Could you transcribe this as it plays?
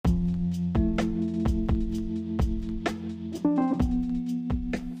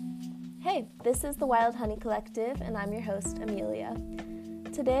This is the Wild Honey Collective, and I'm your host, Amelia.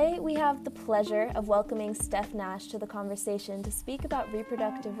 Today, we have the pleasure of welcoming Steph Nash to the conversation to speak about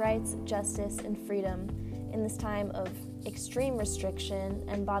reproductive rights, justice, and freedom in this time of extreme restriction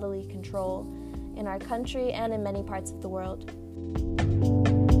and bodily control in our country and in many parts of the world.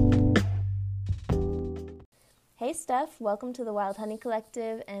 Hey Steph, welcome to the Wild Honey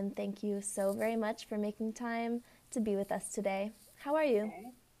Collective, and thank you so very much for making time to be with us today. How are you?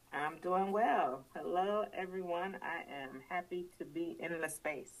 Okay. I'm doing well. Hello, everyone. I am happy to be in the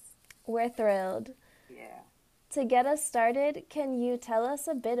space. We're thrilled. Yeah. To get us started, can you tell us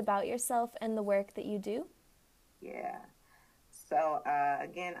a bit about yourself and the work that you do? Yeah. So,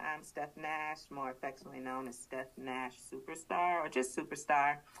 again, I'm Steph Nash, more affectionately known as Steph Nash Superstar or just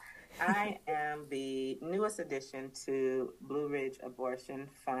Superstar. I am the newest addition to Blue Ridge Abortion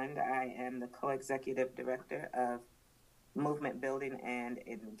Fund. I am the co-executive director of movement building and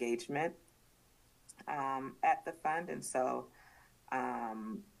engagement at the fund. And so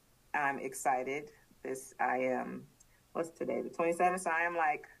I'm excited. What's today? The 27th. So I am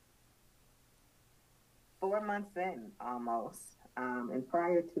like 4 months in almost. And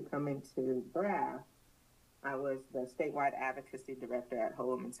prior to coming to BRAF, I was the statewide advocacy director at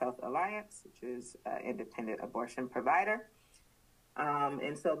Whole Women's Health Alliance, which is an independent abortion provider.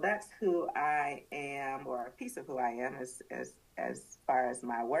 And so that's who I am, or a piece of who I am as far as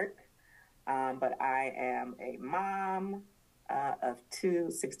my work. But I am a mom of two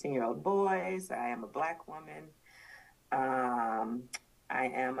 16-year-old boys. I am a Black woman. I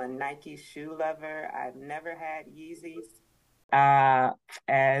am a Nike shoe lover. I've never had Yeezys.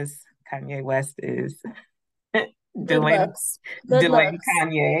 As Kanye West is doing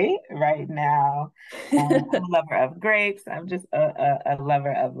Kanye right now. I'm a lover of grapes. I'm just a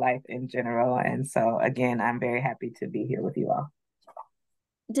lover of life in general. And so, again, I'm very happy to be here with you all.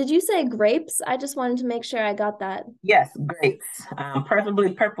 Did you say grapes? I just wanted to make sure I got that. Yes, grapes,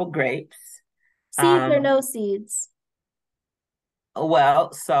 preferably purple grapes. Seeds or no seeds?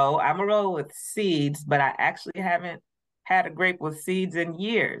 Well, so I'm a roll with seeds, but I actually haven't had a grape with seeds in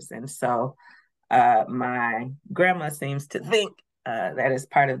years. And so my grandma seems to think that is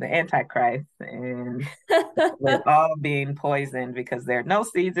part of the Antichrist, and we're all being poisoned because there are no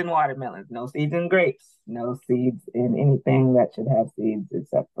seeds in watermelons, no seeds in grapes, no seeds in anything that should have seeds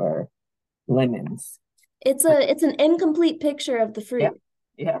except for lemons. It's an incomplete picture of the fruit.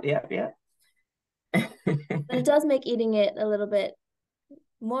 Yep. But it does make eating it a little bit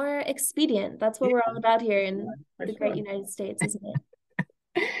more expedient. That's what we're all about here in the great United States, isn't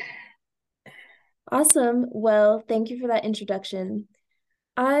it? Awesome. Well, thank you for that introduction.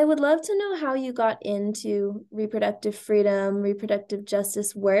 I would love to know how you got into reproductive freedom, reproductive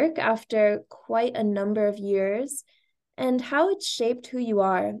justice work after quite a number of years, and how it shaped who you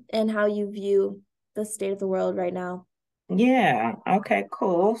are and how you view the state of the world right now. Yeah, okay,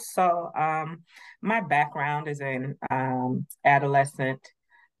 cool. So my background is in adolescent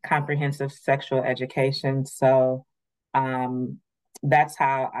comprehensive sexual education. So that's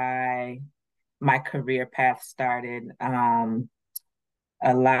how my career path started.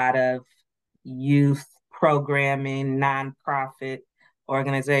 A lot of youth programming, nonprofit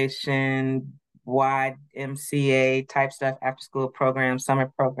organization, YMCA type stuff, after school programs,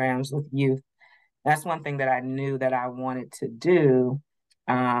 summer programs with youth. That's one thing that I knew that I wanted to do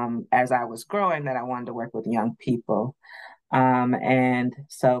as I was growing, that I wanted to work with young people. And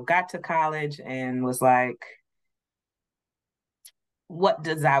so got to college and was like, what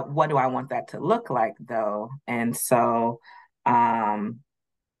do I want that to look like though? And so my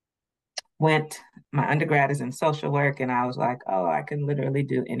undergrad is in social work, and I was like, oh, I can literally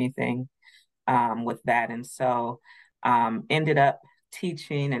do anything with that. And so ended up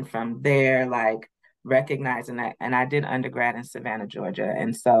teaching, and from there, like recognizing that, and I did undergrad in Savannah, Georgia.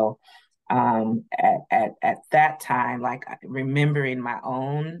 And so at that time, like remembering my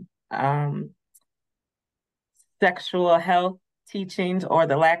own sexual health teachings or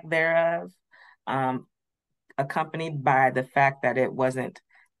the lack thereof, accompanied by the fact that it wasn't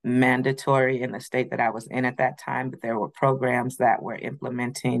mandatory in the state that I was in at that time, but there were programs that were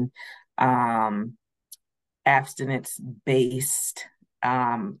implementing abstinence-based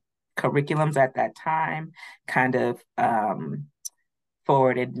curriculums at that time, kind of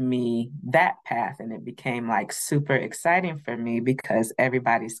forwarded me that path. And it became like super exciting for me because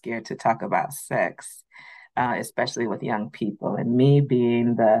everybody's scared to talk about sex, especially with young people. And me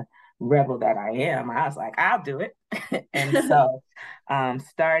being the rebel that I am, I was like, I'll do it. And so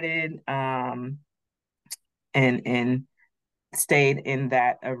started and stayed in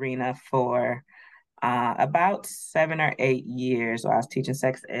that arena for about 7 or 8 years. So I was teaching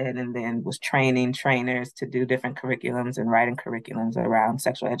sex ed and then was training trainers to do different curriculums and writing curriculums around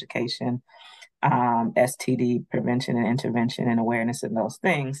sexual education, STD prevention and intervention and awareness and those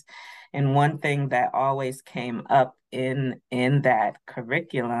things. And one thing that always came up in that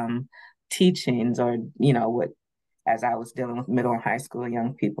curriculum teachings, or what, as I was dealing with middle and high school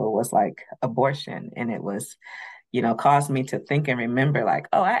young people, was like abortion. And it was, caused me to think and remember, like,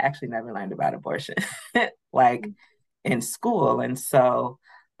 oh, I actually never learned about abortion like in school. And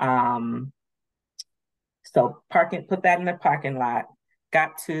um so put that in the parking lot,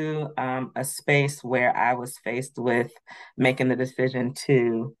 got to a space where I was faced with making the decision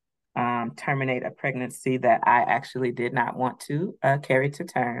to terminate a pregnancy that I actually did not want to carry to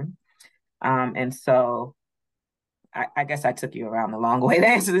term. And so I guess I took you around the long way to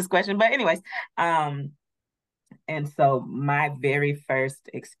answer this question. But anyways, and so my very first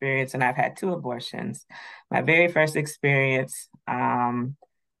experience, and I've had two abortions, my very first experience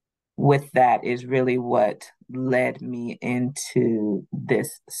with that is really what led me into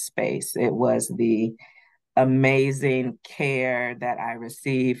this space. It was the amazing care that I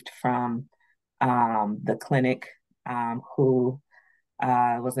received from the clinic, who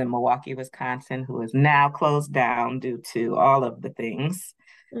was in Milwaukee, Wisconsin, who is now closed down due to all of the things.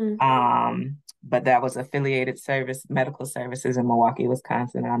 But that was Affiliated Service Medical Services in Milwaukee,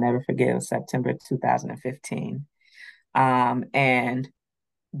 Wisconsin. I'll never forget. It was September 2015. And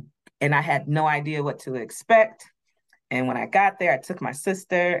I had no idea what to expect. And when I got there, I took my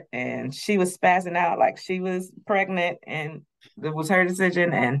sister, and she was spazzing out like she was pregnant, and it was her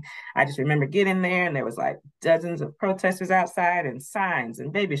decision. And I just remember getting there, and there was like dozens of protesters outside, and signs,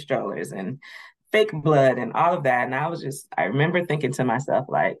 and baby strollers, and fake blood, and all of that. And I remember thinking to myself,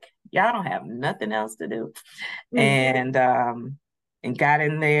 like, y'all don't have nothing else to do. And got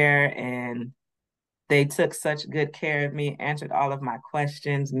in there, and they took such good care of me, answered all of my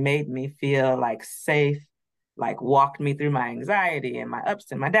questions, made me feel like safe, like walked me through my anxiety and my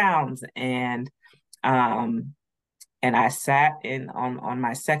ups and my downs. And I sat in on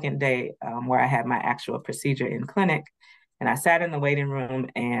my second day, where I had my actual procedure in clinic, and I sat in the waiting room,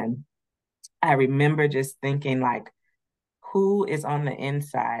 and I remember just thinking, like, who is on the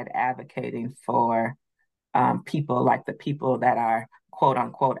inside advocating for people, like the people that are quote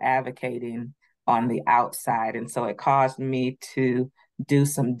unquote advocating on the outside. And so it caused me to do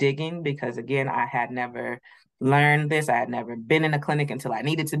some digging, because again, I had never learned this. I had never been in a clinic until I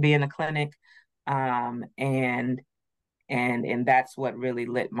needed to be in a clinic. And that's what really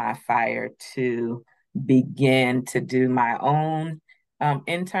lit my fire to begin to do my own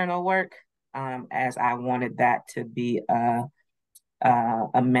internal work, as I wanted that to be a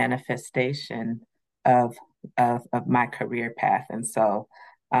manifestation of my career path. And so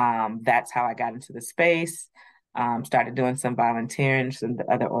that's how I got into the space. Started doing some volunteering, some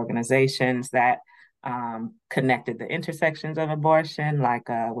other organizations that connected the intersections of abortion, like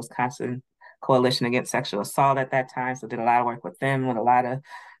Wisconsin Coalition Against Sexual Assault at that time. So did a lot of work with them, with a lot of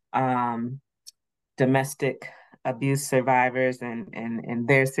domestic abuse survivors and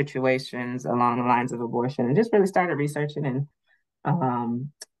their situations along the lines of abortion, and just really started researching. And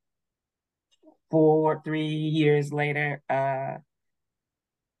 3 years later,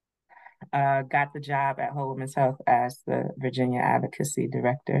 got the job at Whole Women's Health as the Virginia Advocacy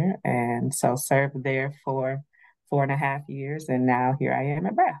Director. And so served there for 4.5 years. And now here I am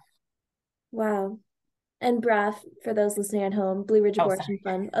at BRAF. Wow. And BRAF, for those listening at home, Blue Ridge Abortion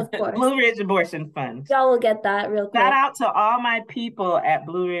Fund, of course. Blue Ridge Abortion Fund. Y'all will get that real quick. Shout out to all my people at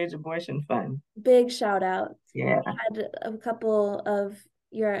Blue Ridge Abortion Fund. Big shout out. Yeah. I had a couple of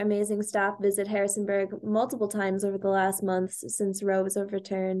your amazing staff visit Harrisonburg multiple times over the last months since Roe was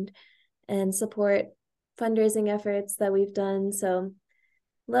overturned, and support fundraising efforts that we've done. So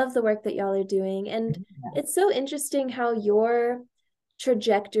love the work that y'all are doing. And it's so interesting how your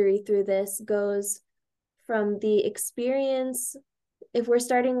trajectory through this goes from the experience. If we're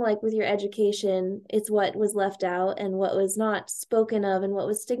starting like with your education, it's what was left out and what was not spoken of and what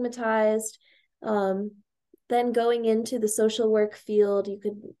was stigmatized. Then going into the social work field, you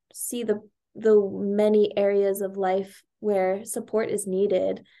could see the many areas of life where support is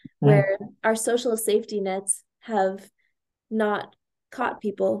needed, where our social safety nets have not caught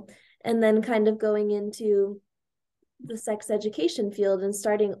people. And then kind of going into the sex education field and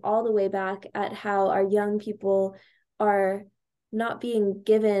starting all the way back at how our young people are not being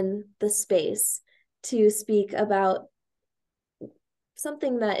given the space to speak about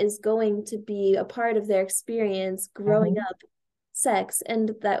something that is going to be a part of their experience growing up, sex,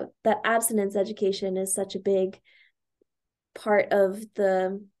 and that abstinence education is such a big part of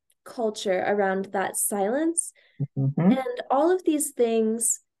the culture around that silence. Mm-hmm. And all of these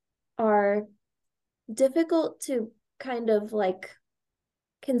things are difficult to kind of like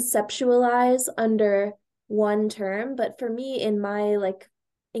conceptualize under one term. But for me, in my like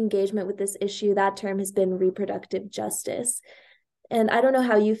engagement with this issue, that term has been reproductive justice. And I don't know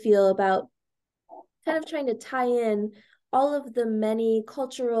how you feel about kind of trying to tie in all of the many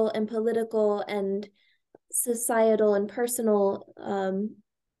cultural and political and societal and personal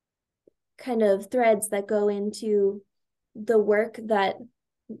kind of threads that go into the work that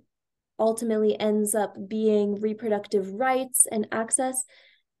ultimately ends up being reproductive rights and access.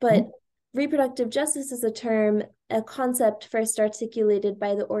 But reproductive justice is a concept first articulated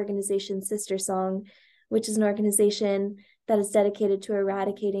by the organization SisterSong, which is an organization that is dedicated to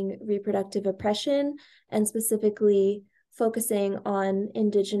eradicating reproductive oppression and specifically focusing on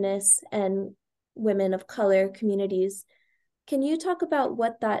Indigenous and women of color communities. Can you talk about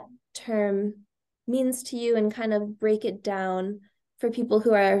what that term means to you and kind of break it down for people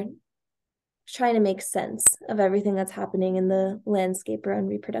who are trying to make sense of everything that's happening in the landscape around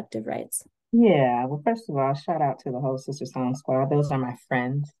reproductive rights? Yeah, well, first of all, shout out to the whole SisterSong squad. Those are my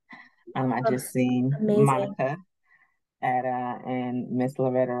friends. I Oh, just seen amazing. Monica at and Miss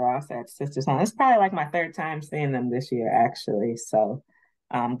Loretta Ross at SisterSong. It's probably like my third time seeing them this year, actually. So,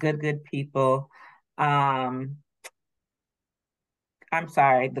 good people. Um, I'm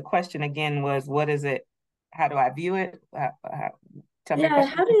sorry. The question again was, what is it? How do I view it? Tell me your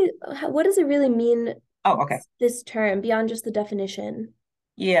Yeah, question. what does it really mean, Oh, okay. this term, beyond just the definition?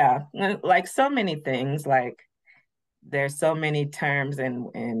 Yeah, like so many things, like there's so many terms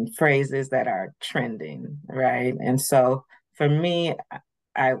and phrases that are trending, right? And so for me,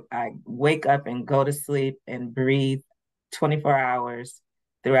 I wake up and go to sleep and breathe 24 hours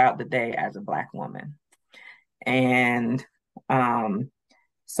throughout the day as a Black woman. And um,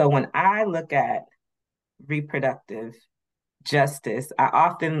 so when I look at reproductive justice, I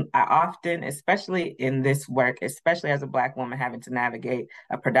often, especially in this work, especially as a Black woman having to navigate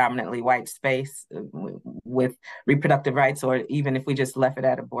a predominantly white space with reproductive rights, or even if we just left it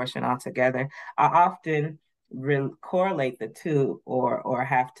at abortion altogether, I often correlate the two, or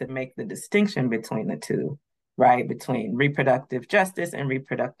have to make the distinction between the two, right? Between reproductive justice and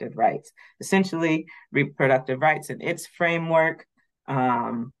reproductive rights. Essentially, reproductive rights and its framework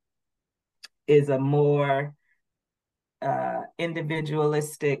um, is a more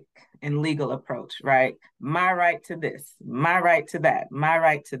individualistic and legal approach, right? My right to this, my right to that, my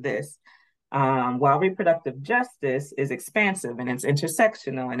right to this. While reproductive justice is expansive and it's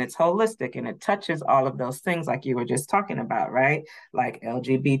intersectional and it's holistic and it touches all of those things like you were just talking about, right? Like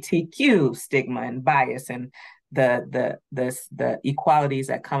LGBTQ stigma and bias and the equalities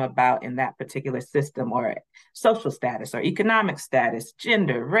that come about in that particular system, or social status or economic status,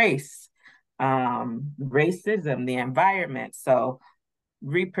 gender, race, racism, the environment. So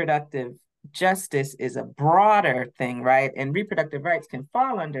reproductive justice is a broader thing, right? And reproductive rights can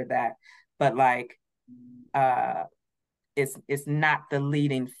fall under that, but like uh it's not the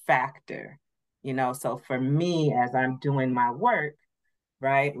leading factor, you know. So for me, as I'm doing my work,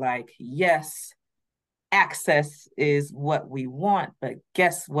 right, like yes, access is what we want, but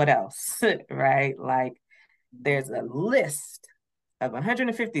guess what else? Right? Like there's a list of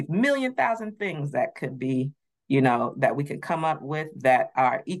 150 million thousand things that could be, you know, that we could come up with that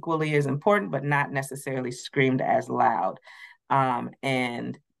are equally as important, but not necessarily screamed as loud.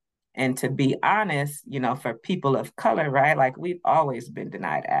 And to be honest, you know, for people of color, right, like we've always been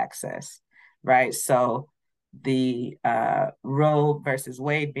denied access, right? So the Roe versus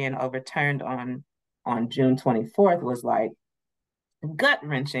Wade being overturned on June 24th was like gut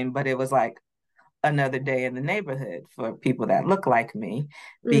wrenching, but it was like another day in the neighborhood for people that look like me,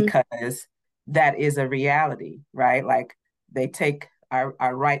 Mm. because that is a reality, right? Like they take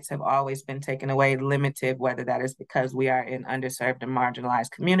our rights have always been taken away, limited, whether that is because we are in underserved and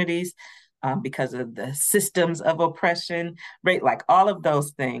marginalized communities, because of the systems of oppression, right? Like all of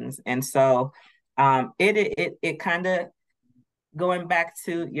those things. And so it kind of, going back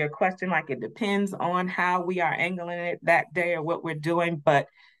to your question, like it depends on how we are angling it that day or what we're doing, but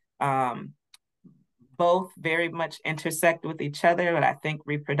um, both very much intersect with each other. But I think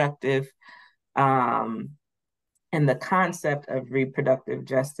reproductive um, and the concept of reproductive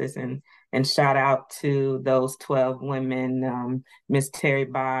justice, and shout out to those 12 women, Miss Terry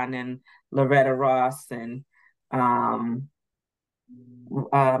Bond and Loretta Ross and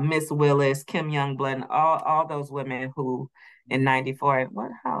Miss Willis, Kim Youngblood, and all those women who in 94,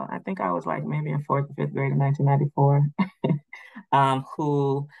 what, how, I think I was like maybe in fourth or fifth grade in 1994,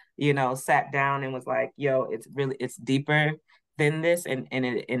 who, you know, sat down and was like, yo, it's deeper within this, and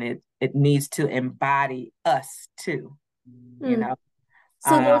it needs to embody us too, you Mm. know.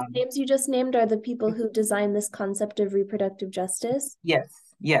 So those names you just named are the people who designed this concept of reproductive justice? Yes,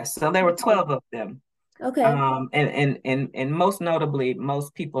 yes. So there were Okay. 12 of them. Okay. And most notably,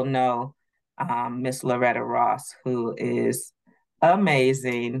 most people know Miss Loretta Ross, who is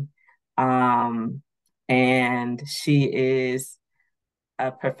amazing. And she is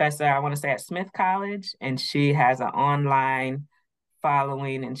a professor, I want to say, at Smith College, and she has an online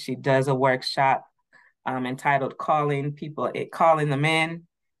following, and she does a workshop entitled Calling Them In.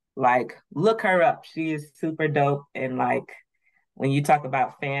 Like, look her up. She is super dope. And like, when you talk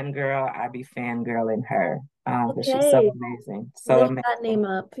about fangirl, I be fangirling her because she's so Okay. amazing, so Look that amazing. name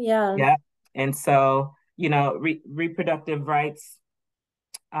up. Yeah. Yeah. And so, reproductive rights,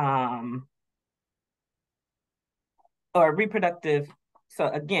 um, or reproductive. So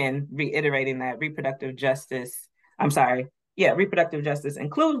again, reiterating that reproductive justice, I'm sorry, yeah, reproductive justice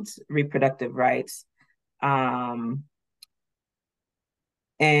includes reproductive rights. Um,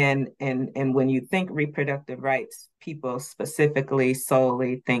 and when you think reproductive rights, people specifically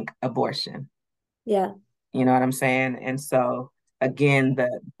solely think abortion. Yeah. You know what I'm saying? And so again,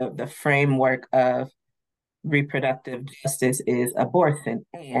 the framework of reproductive justice is abortion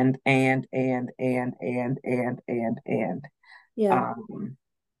and Yeah. um,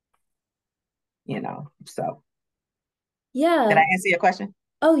 so did Yeah. I answer your question?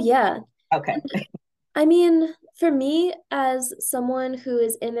 Oh, yeah. Okay. I mean, for me, as someone who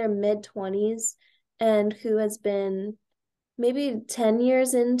is in their mid 20s and who has been maybe 10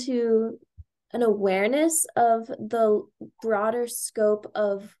 years into an awareness of the broader scope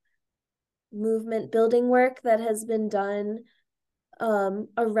of movement building work that has been done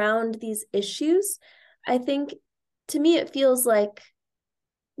around these issues, I think to me it feels like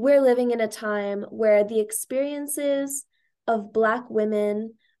we're living in a time where the experiences of Black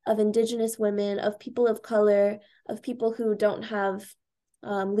women, of Indigenous women, of people of color, of people who don't have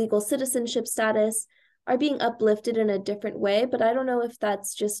legal citizenship status are being uplifted in a different way. But I don't know if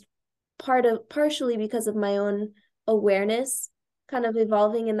that's just partially because of my own awareness kind of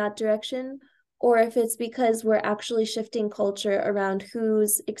evolving in that direction, or if it's because we're actually shifting culture around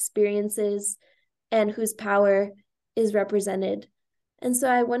whose experiences and whose power is represented. And so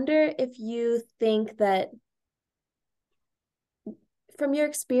I wonder if you think that from your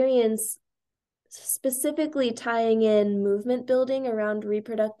experience, specifically tying in movement building around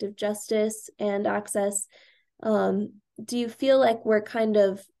reproductive justice and access, do you feel like we're kind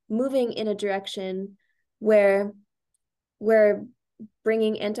of moving in a direction where we're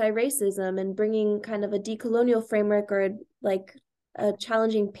bringing anti-racism and bringing kind of a decolonial framework or like a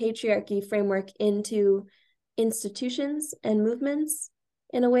challenging patriarchy framework into institutions and movements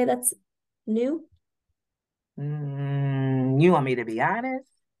in a way that's new? You want me to be honest?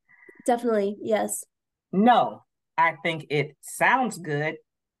 Definitely, yes. No, I think it sounds good.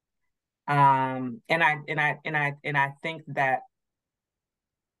 And I think that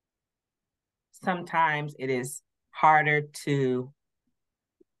sometimes it is harder to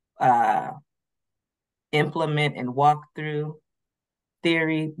uh, implement and walk through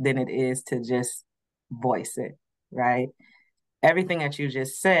theory than it is to just voice it, right? Everything that you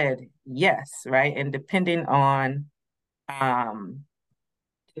just said, yes, right? And um,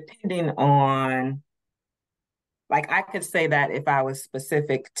 depending on, like, I could say that if I was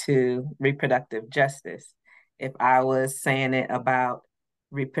specific to reproductive justice, if I was saying it about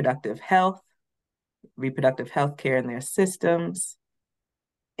reproductive health, reproductive health care in their systems,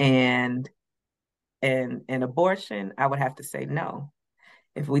 and and abortion, I would have to say no.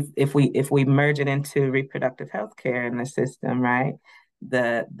 If we merge it into reproductive health care in the system, right?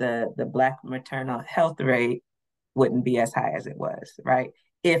 The Black maternal health rate wouldn't be as high as it was, right?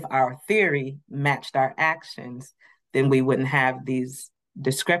 If our theory matched our actions, then we wouldn't have these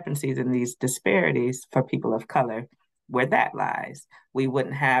discrepancies and these disparities for people of color where that lies. We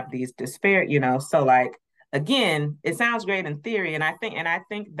wouldn't have these so like again, it sounds great in theory, and I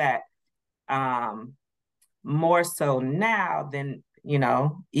think that um more so now than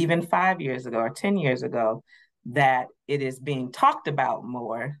even 5 years ago or 10 years ago, that it is being talked about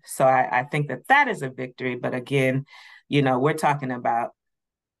more. So I think that that is a victory. But again, we're talking about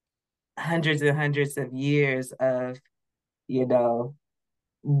hundreds and hundreds of years of you know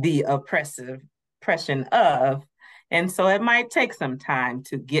the oppression of. And so it might take some time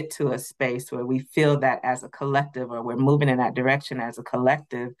to get to a space where we feel that as a collective, or we're moving in that direction as a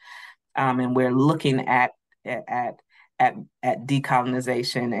collective, and we're looking at at at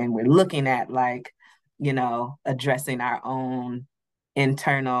decolonization, and we're looking at, like, addressing our own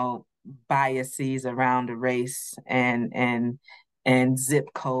internal biases around race and zip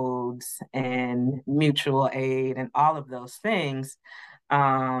codes and mutual aid and all of those things.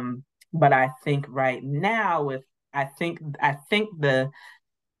 But I think right now I think the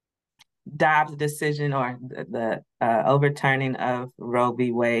Dobbs decision or the overturning of Roe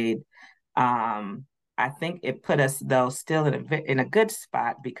v. Wade, I think it put us though still in a good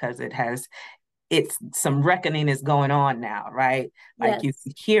spot because it's some reckoning is going on now, right? Like you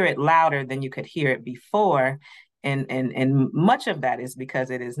Yes. hear it louder than you could hear it before, and much of that is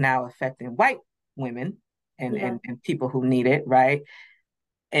because it is now affecting white women Yeah. and people who need it, right?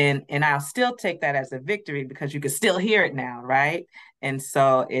 And I'll still take that as a victory because you can still hear it now, right? And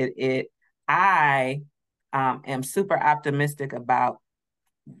so I am super optimistic about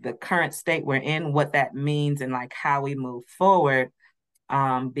the current state we're in, what that means, and like how we move forward.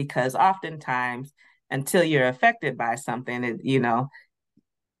 Because oftentimes, until you're affected by something, you're not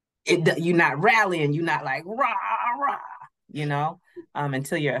rallying, you're not like rah rah, you know,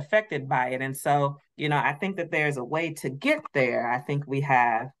 until you're affected by it. And so, I think that there's a way to get there. I think we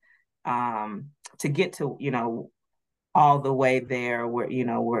have to get to, all the way there where,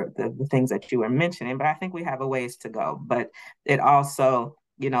 where the things that you were mentioning, but I think we have a ways to go. But it also,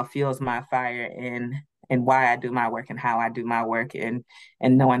 fuels my fire in why I do my work and how I do my work and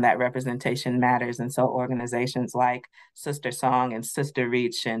knowing that representation matters. And so organizations like Sister Song and Sister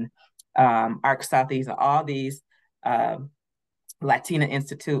Reach and ARC Southeast, all these Latina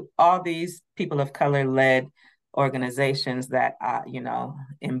Institute, all these people of color led organizations that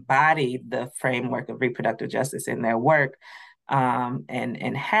embody the framework of reproductive justice in their work,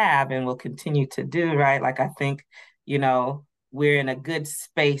 and have and will continue to do, right? Like I think we're in a good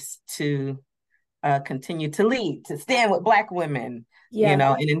space to continue to lead, to stand with Black women,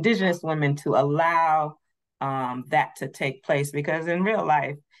 Yeah. and Indigenous women, to allow that to take place, because in real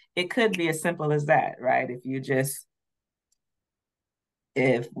life it could be as simple as that, right?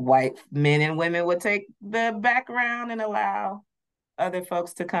 If white men and women would take the background and allow other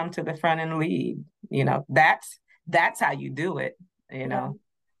folks to come to the front and lead, that's how you do it, you Yeah. know.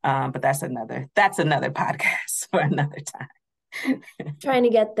 But that's another podcast for another time. Trying to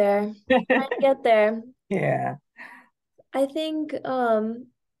get there. Trying to get there. Yeah. I think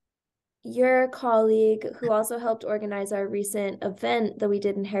your colleague who also helped organize our recent event that we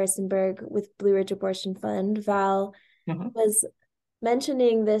did in Harrisonburg with Blue Ridge Abortion Fund, Val, Mm-hmm. was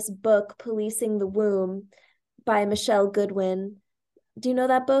mentioning this book, Policing the Womb by Michelle Goodwin. Do you know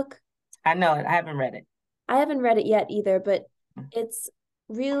that book? I know it. I haven't read it. I haven't read it yet either, but it's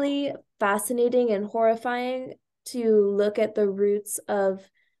really fascinating and horrifying to look at the roots of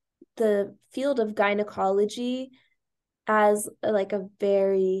the field of gynecology as like a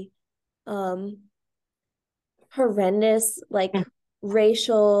very horrendous, like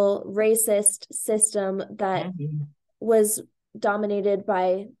racist system that Mm-hmm. was dominated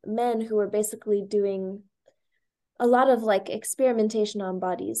by men who were basically doing a lot of like experimentation on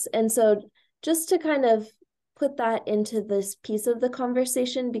bodies. And so just to kind of put that into this piece of the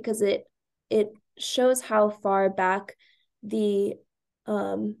conversation, because it shows how far back the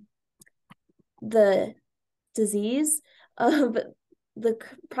um the disease of the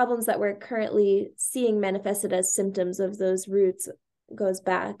problems that we're currently seeing manifested as symptoms of those roots goes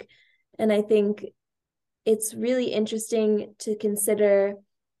back. And I think it's really interesting to consider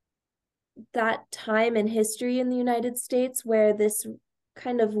that time in history in the United States where this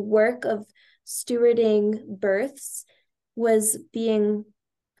kind of work of stewarding births was being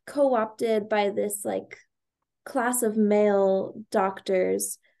co-opted by this like class of male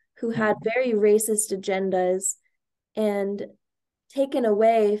doctors who had very racist agendas and taken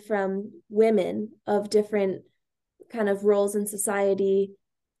away from women of different kind of roles in society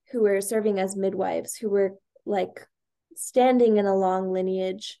who were serving as midwives, who were like standing in a long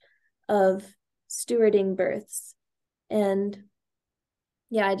lineage of stewarding births. And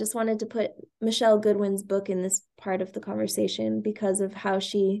yeah, I just wanted to put Michelle Goodwin's book in this part of the conversation because of how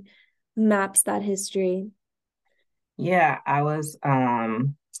she maps that history. Yeah, I was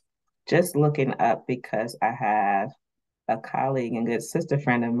just looking up because I have a colleague and good sister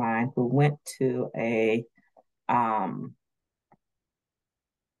friend of mine who went to a um,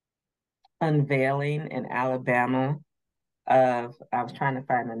 unveiling in Alabama of, I was trying to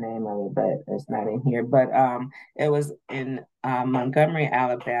find the name of it, but it's not in here. But it was in Montgomery,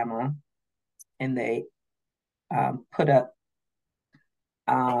 Alabama, and they put up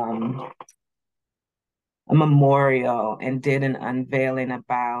a memorial and did an unveiling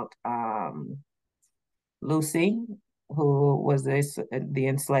about Lucy, who was the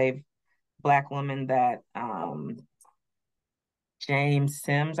enslaved Black woman that James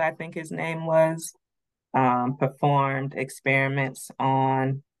Sims, I think his name was, performed experiments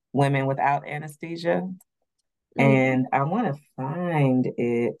on women without anesthesia. Mm, And I want to find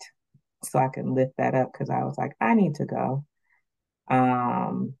it so I can lift that up because I was like, I need to go.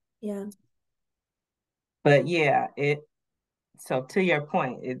 yeah. But yeah, so to your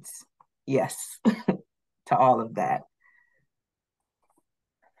point, it's yes to all of that.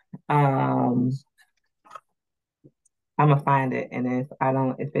 Um, I'm gonna find it, and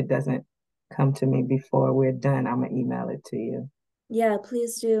if it doesn't come to me before we're done, I'm gonna email it to you. Yeah,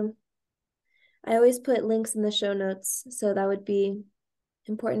 please do. I always put links in the show notes, so that would be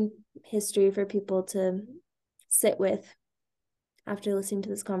important history for people to sit with after listening to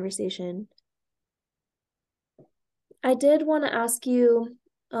this conversation. I did want to ask you,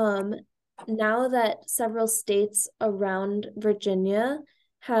 um, now that several states around Virginia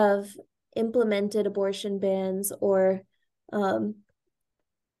have implemented abortion bans or um,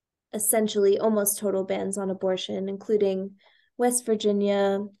 essentially almost total bans on abortion, including West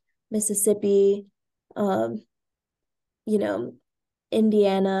Virginia, Mississippi, um, you know,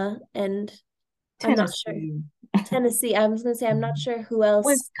 Indiana, and I'm not sure. Tennessee, Tennessee. I was going to say, I'm not sure who else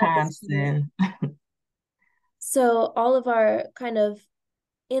at this point. Wisconsin. So, all of our kind of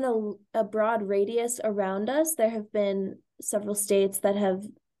in a broad radius around us, there have been several states that have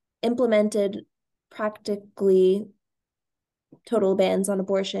implemented practically total bans on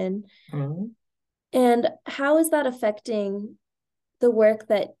abortion. Mhm. And how is that affecting the work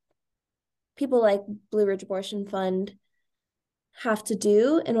that people like Blue Ridge Abortion Fund have to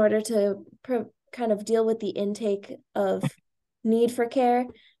do in order to kind of deal with the intake of need for care?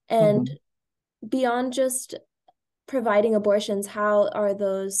 And Mhm. beyond just providing abortions, how are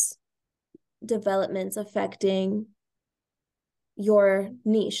those developments affecting your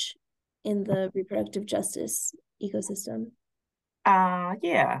niche in the reproductive justice ecosystem?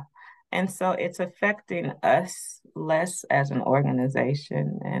 Yeah. And so it's affecting us less as an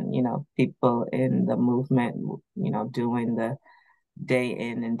organization and, people in the movement, doing the day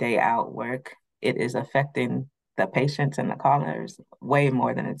in and day out work. It is affecting the patients and the callers way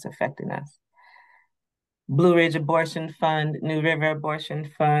more than it's affecting us. Blue Ridge Abortion Fund, New River Abortion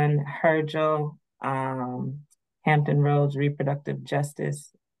Fund, Hergel, Hampton Roads Reproductive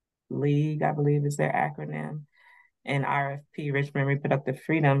Justice League, I believe is their acronym, and RFP, Richmond Reproductive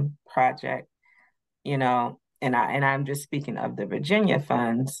Freedom Project, and I'm just speaking of the Virginia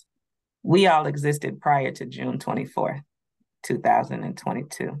funds. We all existed prior to June 24th,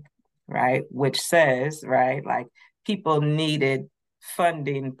 2022, right? Which says, right, like people needed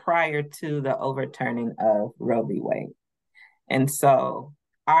funding prior to the overturning of Roe v. Wade. And so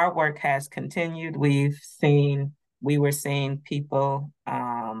our work has continued. We were seeing people,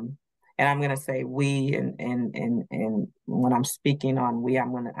 and I'm going to say we, and when I'm speaking on we,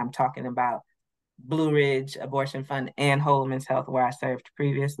 I'm talking about Blue Ridge Abortion Fund and Whole Women's Health, where I served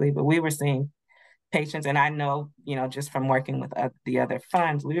previously. But we were seeing patients, and I know, just from working with the other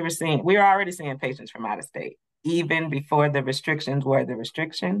funds, we were already seeing patients from out of state, even before the restrictions were the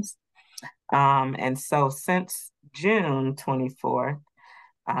restrictions. And so since June 24th,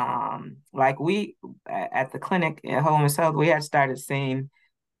 like we at the clinic at Whole Women's Health, we had started seeing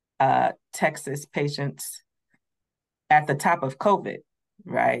Texas patients at the top of COVID,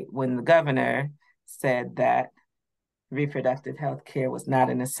 right? When the governor said that reproductive health care was not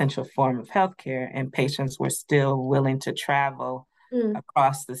an essential form of health care, and patients were still willing to travel Mm.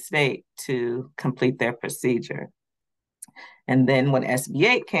 across the state to complete their procedure. And then when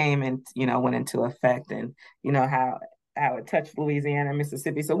SB8 came and went into effect, and how it touched Louisiana,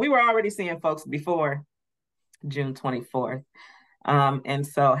 Mississippi, so we were already seeing folks before June 24th. And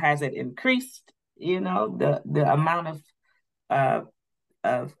so has it increased? The amount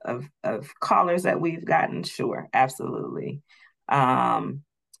of callers that we've gotten? Sure, absolutely. And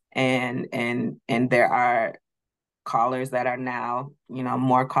there are callers that are now,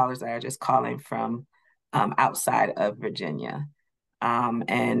 more callers that are just calling from outside of Virginia.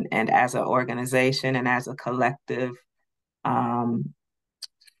 And as an organization and as a collective, um,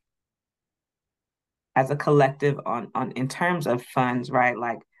 on in terms of funds, right?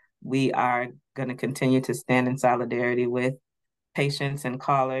 Like we are going to continue to stand in solidarity with patients and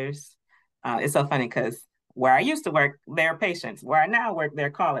callers. It's so funny because where I used to work, they're patients. Where I now work, they're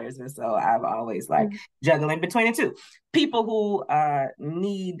callers. And so I've always like Mm. juggling between the two. People who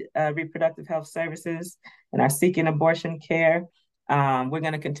need reproductive health services and are seeking abortion care. We're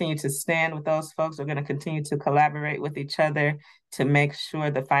going to continue to stand with those folks. We're going to continue to collaborate with each other to make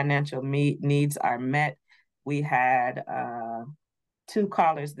sure the financial needs are met. We had two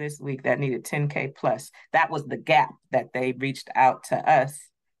callers this week that needed 10K plus. That was the gap that they reached out to us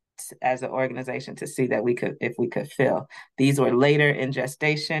as an organization to see that if we could fill. These were later in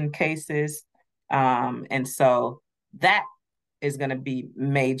gestation cases. And so that is going to be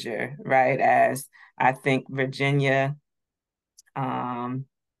major, right? As I think Virginia,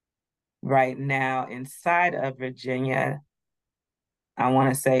 right now inside of Virginia, I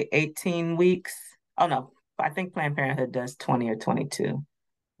want to say 18 weeks. Oh no, I think Planned Parenthood does 20 or 22,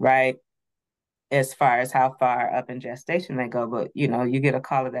 right? As far as how far up in gestation they go. But, you get a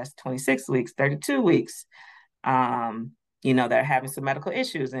caller that's 26 weeks, 32 weeks, they're having some medical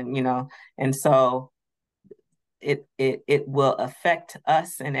issues and so it will affect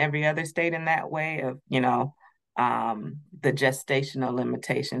us and every other state in that way of, the gestational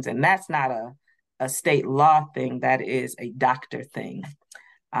limitations. And that's not a state law thing, that is a doctor thing.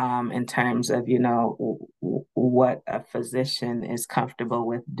 In terms of, what a physician is comfortable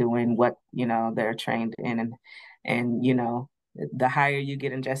with doing, what, they're trained in. And the higher you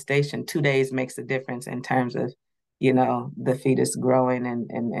get in gestation, 2 days makes a difference in terms of, the fetus growing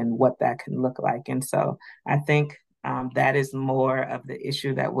and what that can look like. And so I think that is more of the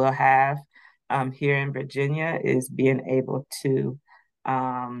issue that we'll have here in Virginia, is being able to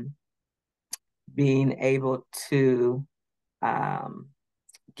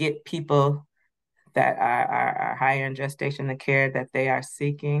get people that are higher in gestation the care that they are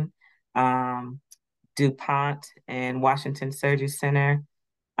seeking. DuPont and Washington Surgery Center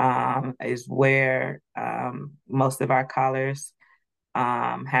is where most of our callers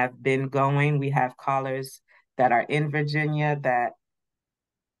have been going. We have callers that are in Virginia that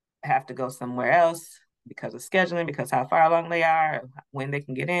have to go somewhere else because of scheduling, because how far along they are, when they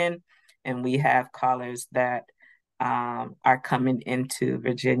can get in. And we have callers that are coming into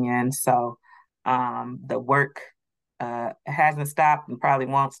Virginia. And so the work hasn't stopped and probably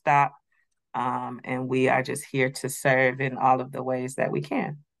won't stop. And we are just here to serve in all of the ways that we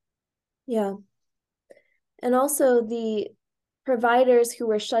can. Yeah. And also the providers who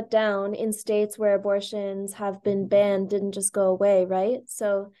were shut down in states where abortions have been banned didn't just go away, right?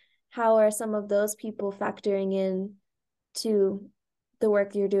 So how are some of those people factoring in to the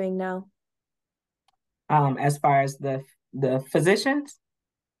work you're doing now? As far as the physicians?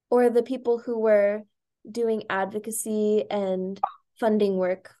 Or the people who were doing advocacy and funding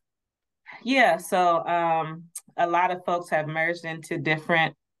work? Yeah, so a lot of folks have merged into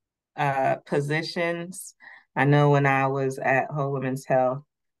different positions. I know when I was at Whole Women's Health,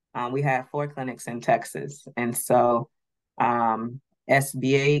 we had 4 clinics in Texas. And so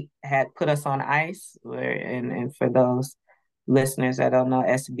SB8 had put us on ice. And for those listeners that don't know,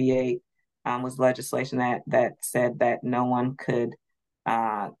 SB8 was legislation that said that no one could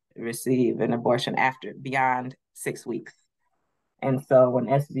receive an abortion beyond 6 weeks. And so when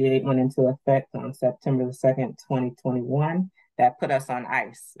SB8 went into effect on September the 2nd, 2021, that put us on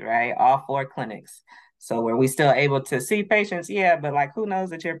ice, right? All 4 clinics. So were we still able to see patients? Yeah, but like, who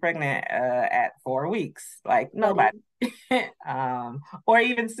knows that you're pregnant at 4 weeks? Like, nobody. Or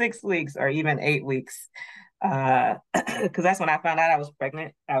even 6 weeks or even 8 weeks. Because that's when I found out I was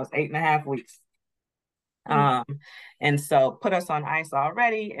pregnant. I was 8.5 weeks. And so put us on ice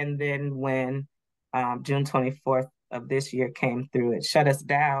already. And then when June 24th of this year came through, it shut us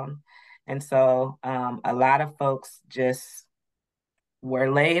down. And so a lot of folks just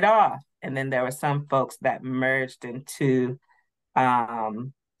were laid off. And then there were some folks that merged into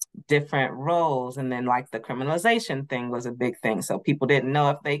different roles. And then like the criminalization thing was a big thing. So people didn't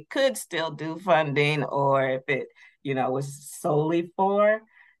know if they could still do funding or if it, was solely for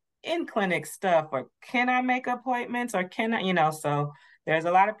in-clinic stuff, or can I make appointments, or can I, so there's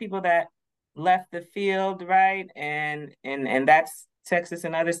a lot of people that left the field, right? And that's Texas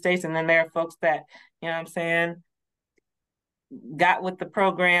and other states. And then there are folks that, I'm saying, got with the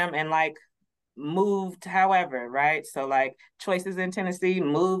program and like moved however, right? So like Choices in Tennessee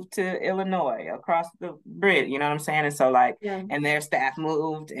moved to Illinois across the bridge, you know what I'm saying? And so like, and their staff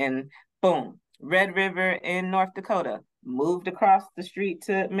moved, and boom, Red River in North Dakota moved across the street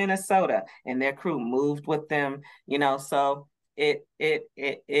to Minnesota, and their crew moved with them, so the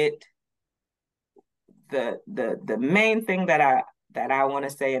main thing that I want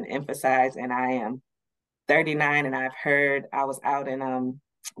to say and emphasize, and I am 39 and I was out in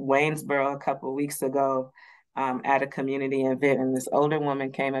Waynesboro a couple of weeks ago at a community event, and this older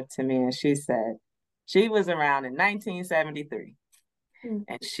woman came up to me and she said she was around in 1973.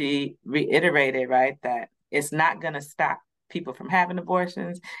 And she reiterated, right, that it's not going to stop people from having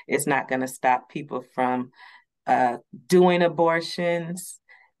abortions. It's not going to stop people from doing abortions,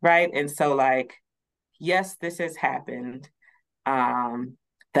 right? And so, like, yes, this has happened. um,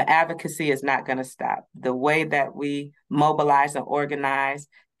 the advocacy is not going to stop. The way that we mobilize and organize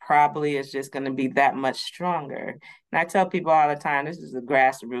probably is just going to be that much stronger. And I tell people all the time, this is a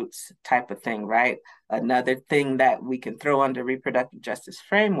grassroots type of thing, right? Another thing that we can throw under reproductive justice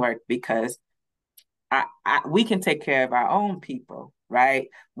framework, because we can take care of our own people, right?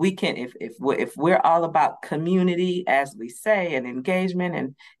 We can, if we're all about community, as we say, and engagement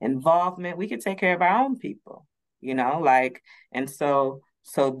and involvement, we can take care of our own people, like, and so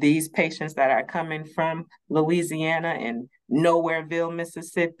these patients that are coming from Louisiana and Nowhereville,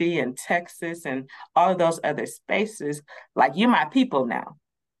 Mississippi, and Texas, and all of those other spaces, like, you're my people now.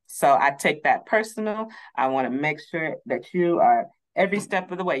 So I take that personal. I want to make sure that you are every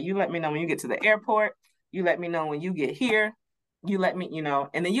step of the way. You let me know when you get to the airport. You let me know when you get here. You let me,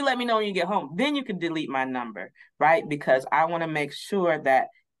 and then you let me know when you get home. Then you can delete my number, right? Because I want to make sure that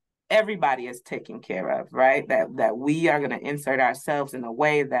everybody is taken care of, right? That we are going to insert ourselves in a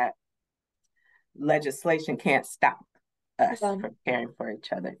way that legislation can't stop us from caring for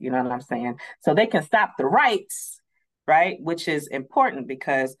each other. You know what I'm saying? So they can stop the rights, right? Which is important,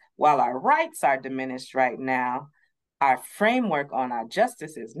 because while our rights are diminished right now, our framework on our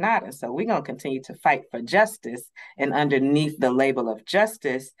justice is not. And so we're going to continue to fight for justice, and underneath the label of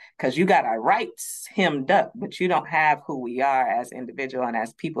justice, because you got our rights hemmed up, but you don't have who we are as individual and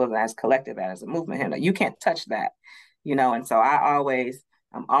as people and as collective and as a movement. You can't touch that, and so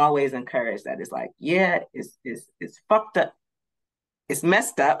I'm always encouraged that it's like, yeah, it's fucked up. It's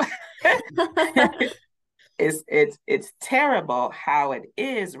messed up. It's terrible how it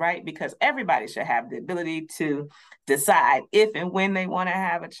is, right? Because everybody should have the ability to decide if and when they want to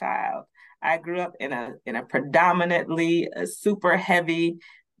have a child. I grew up in a predominantly a super heavy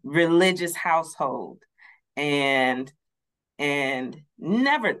religious household, and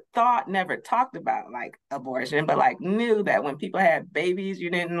never talked about like abortion, but like knew that when people had babies, you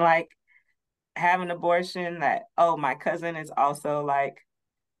didn't like have an abortion. That, oh, my cousin is also like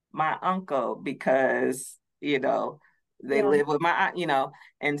my uncle, because they live with my aunt,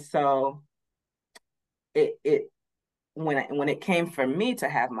 and so it when it came for me to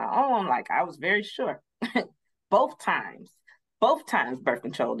have my own, like, I was very sure. both times both times birth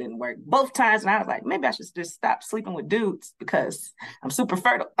control didn't work, both times, and I was like, maybe I should just stop sleeping with dudes because I'm super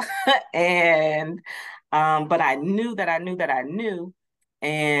fertile. And but I knew that I knew,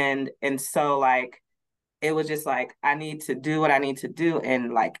 and so, like, it was just like, I need to do what I need to do,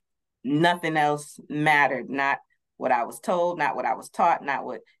 and like nothing else mattered. Not what I was told, not what I was taught, not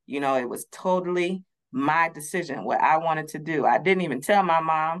what, it was totally my decision, what I wanted to do. I didn't even tell my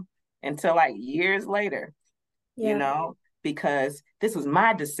mom until like years later, because this was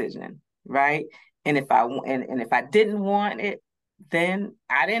my decision, right? And if I didn't want it, then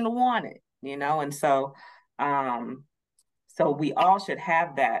I didn't want it, and so we all should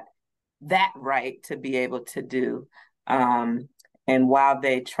have that right to be able to do. And while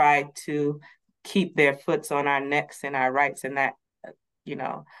they try to keep their foots on our necks and our rights in that, you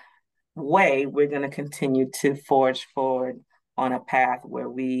know, way, we're going to continue to forge forward on a path where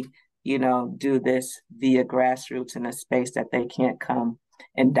we, do this via grassroots in a space that they can't come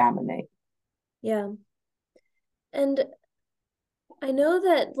and dominate. Yeah. And I know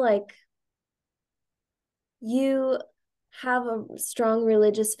that, like, you have a strong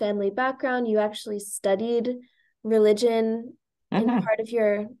religious family background. You actually studied religion in part of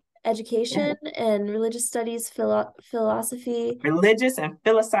your education, and religious studies, philosophy. Religious and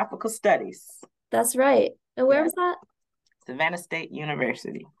philosophical studies. That's right. And where was that? Savannah State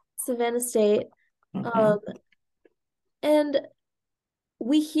University. Savannah State. And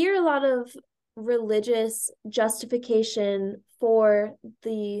we hear a lot of religious justification for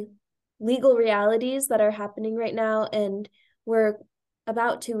the legal realities that are happening right now, and we're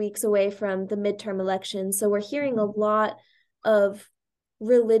about 2 weeks away from the midterm elections. So we're hearing a lot of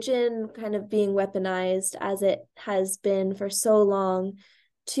religion kind of being weaponized, as it has been for so long,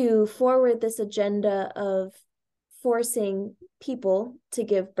 to forward this agenda of forcing people to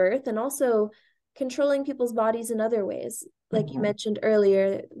give birth, and also controlling people's bodies in other ways. Like you mentioned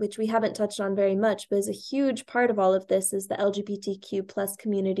earlier, which we haven't touched on very much, but is a huge part of all of this, is the LGBTQ plus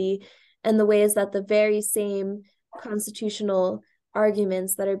community, and the ways that the very same constitutional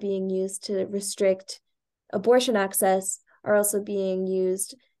arguments that are being used to restrict abortion access are also being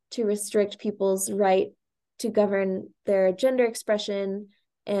used to restrict people's right to govern their gender expression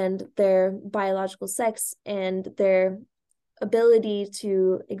and their biological sex and their ability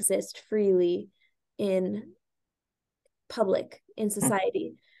to exist freely in public, in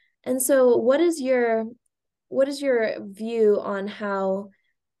society. And so what is your view on how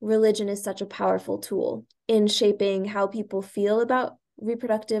religion is such a powerful tool in shaping how people feel about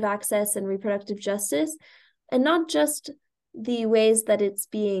reproductive access and reproductive justice, and not just the ways that it's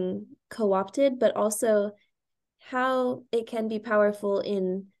being co-opted, but also how it can be powerful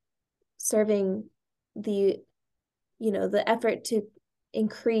in serving the, the effort to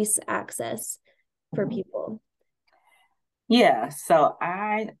increase access for people. Yeah, so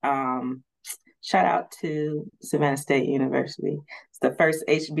I shout out to Savannah State University. It's the first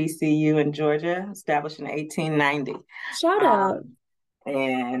HBCU in Georgia, established in 1890. Shout out.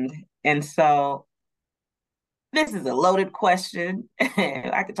 And so this is a loaded question.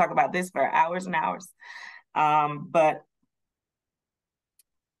 I could talk about this for hours and hours. But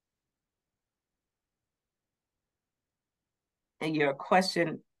your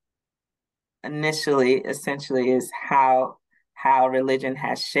question initially, essentially, is how religion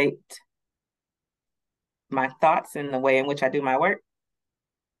has shaped my thoughts and the way in which I do my work.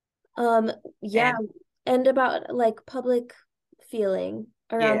 Yeah, and about like public feeling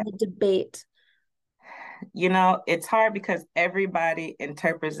around the debate. It's hard because everybody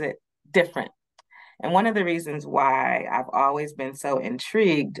interprets it different. And one of the reasons why I've always been so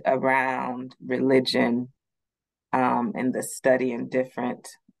intrigued around religion and the study in different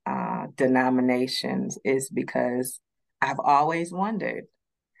denominations is because I've always wondered,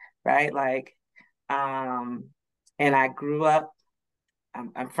 right? Like, and I grew up,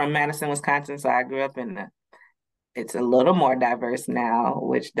 I'm from Madison, Wisconsin, so I grew up it's a little more diverse now,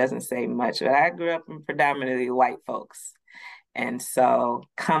 which doesn't say much, but I grew up in predominantly white folks. And so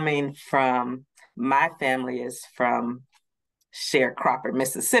my family is from Sharecropper,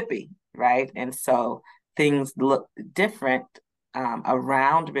 Mississippi, right? And so things look different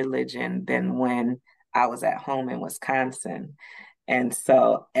around religion than when I was at home in Wisconsin. And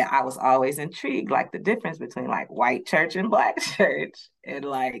so I was always intrigued, like the difference between like white church and black church.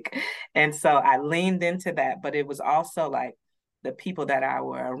 And so I leaned into that, but it was also like the people that I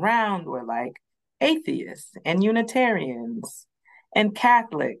were around were like atheists and Unitarians and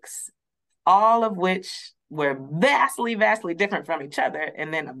Catholics, all of which were vastly, vastly different from each other,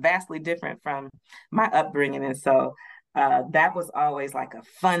 and then vastly different from my upbringing. And so that was always like a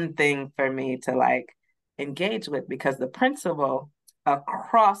fun thing for me to like engage with, because the principle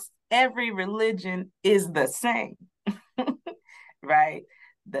across every religion is the same, right?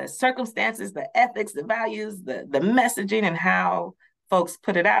 The circumstances, the ethics, the values, the messaging, and how folks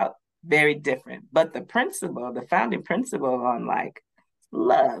put it out, very different. But the principle, the founding principle on like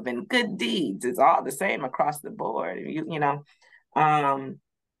love and good deeds is all the same across the board. And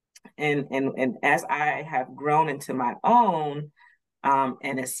as I have grown into my own,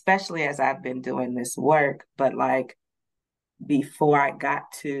 and especially as I've been doing this work, but like before I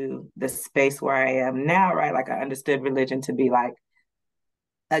got to the space where I am now, right? Like I understood religion to be like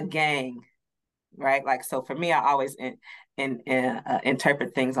a gang, right? Like, so for me, I always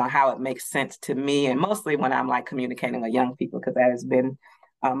interpret things on how it makes sense to me, and mostly when I'm like communicating with young people, because that has been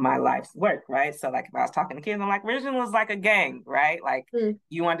my life's work, right? So like if I was talking to kids, I'm like, religion was like a gang, right? Like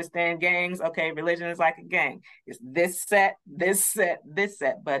you understand gangs, okay, religion is like a gang. It's this set, this set, this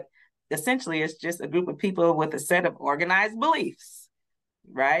set, but essentially it's just a group of people with a set of organized beliefs,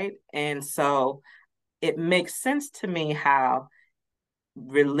 right? And so it makes sense to me how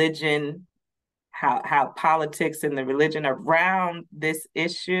religion, how politics and the religion around this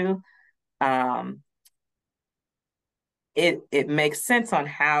issue, it makes sense on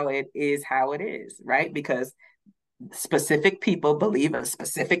how it is, right? Because specific people believe a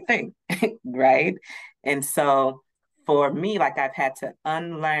specific thing, right? And so for me, like I've had to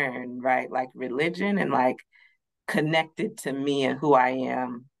unlearn, right, like religion and like connect it to me and who I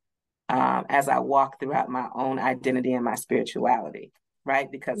am as I walk throughout my own identity and my spirituality, right?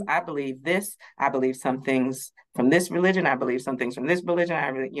 Because I believe some things from this religion, I believe some things from this religion. I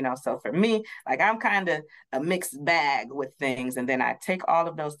really, so for me, like I'm kind of a mixed bag with things. And then I take all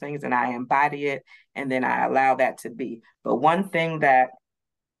of those things and I embody it, and then I allow that to be. But one thing that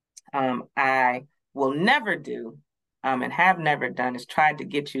I will never do and have never done is try to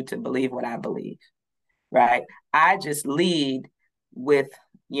get you to believe what I believe, right? I just lead with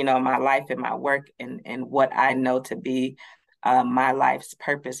my life and my work and what I know to be my life's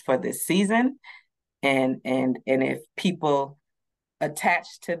purpose for this season. And if people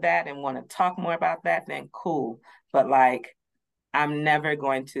attach to that and want to talk more about that, then cool. But like, I'm never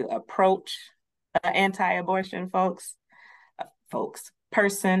going to approach an anti-abortion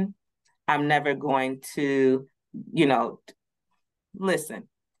person. I'm never going to, listen.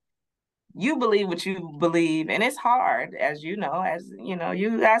 You believe what you believe, and it's hard, as you know,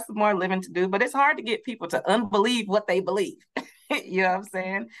 you got some more living to do, but it's hard to get people to unbelieve what they believe. You know what I'm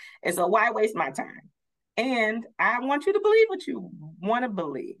saying? And so why waste my time? And I want you to believe what you want to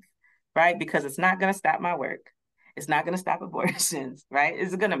believe, right? Because it's not going to stop my work. It's not going to stop abortions, right?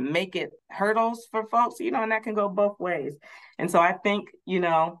 It's going to make it hurdles for folks, and that can go both ways. And so I think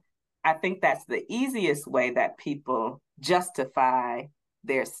that's the easiest way that people justify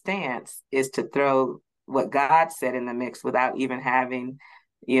their stance is to throw what God said in the mix without even having,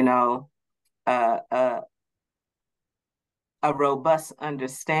 you know, a robust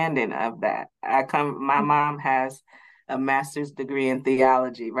understanding of that. My mom has a master's degree in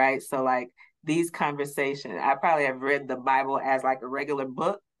theology, right? So like these conversations, I probably have read the Bible as like a regular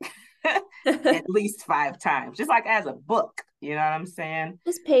book at least 5 times, just like as a book, you know what I'm saying?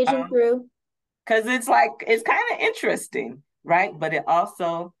 Just paging through. Because it's kind of interesting, right? But it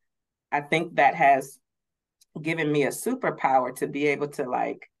also, I think that has given me a superpower to be able to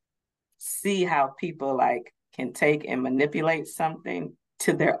like see how people like can take and manipulate something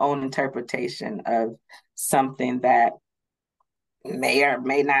to their own interpretation of something that may or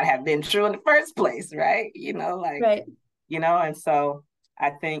may not have been true in the first place, right? Right. And so I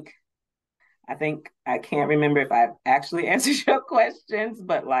think I can't remember if I actually answered your questions,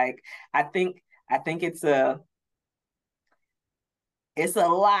 but like I think it's a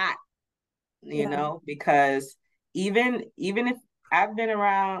lot, because even if I've been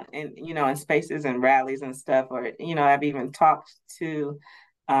around and in spaces and rallies and stuff, or I've even talked to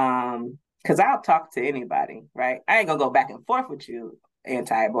because I'll talk to anybody, right? I ain't gonna go back and forth with you,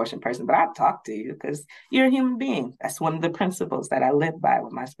 anti-abortion person, but I'll talk to you because you're a human being. That's one of the principles that I live by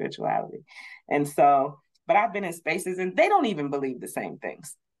with my spirituality. And so, but I've been in spaces and they don't even believe the same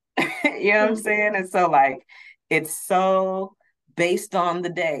things. You know what I'm saying? And so like it's so based on the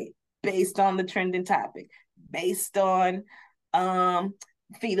day, based on the trending topic, based on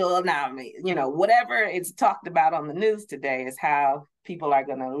fetal anatomy, whatever it's talked about on the news today is how people are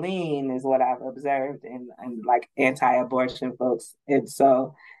going to lean, is what I've observed in like anti-abortion folks. And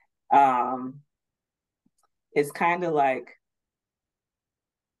so it's kind of like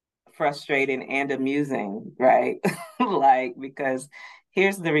frustrating and amusing, right? Like, because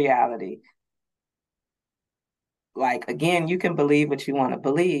here's the reality. Like, again, you can believe what you want to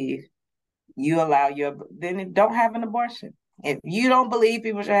believe. You allow then don't have an abortion. If you don't believe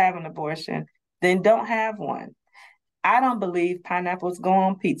people should have an abortion, then don't have one. I don't believe pineapples go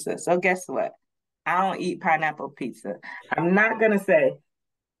on pizza. So guess what? I don't eat pineapple pizza. I'm not going to say,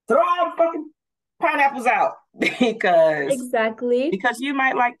 throw all the fucking pineapples out because you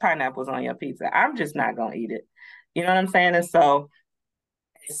might like pineapples on your pizza. I'm just not going to eat it. You know what I'm saying? And so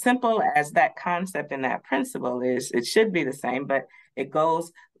as simple as that concept and that principle is, it should be the same, but it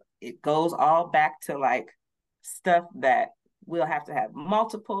goes all back to like stuff that we'll have to have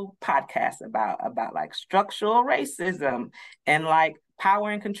multiple podcasts about like structural racism and like power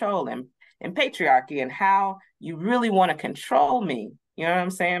and control and patriarchy and how you really want to control me. You know what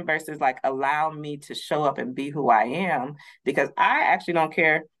I'm saying? Versus like allow me to show up and be who I am, because I actually don't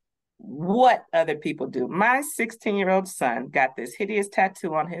care what other people do. My 16-year-old son got this hideous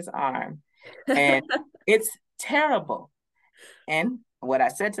tattoo on his arm and it's terrible. And what I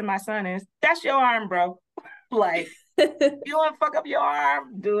said to my son is, that's your arm, bro. Like, you want to fuck up your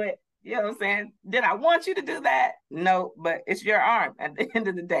arm, do it. You know what I'm saying? Did I want you to do that? No, but it's your arm at the end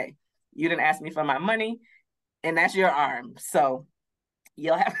of the day. You didn't ask me for my money, and that's your arm. So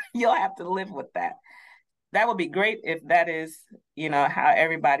you'll have to live with that. That would be great if that is, how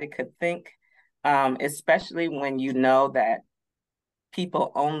everybody could think, especially when you know that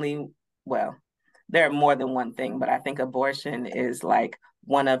people there are more than one thing, but I think abortion is like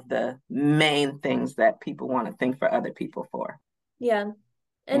one of the main things that people want to think for other people for. Yeah.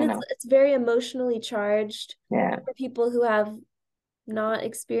 And it's very emotionally charged for people who have not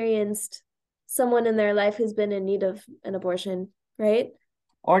experienced someone in their life who's been in need of an abortion, right?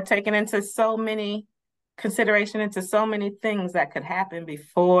 Or taken into so many consideration into so many things that could happen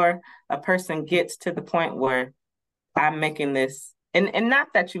before a person gets to the point where I'm making this. And not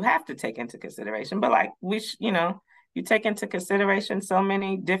that you have to take into consideration, but like you take into consideration so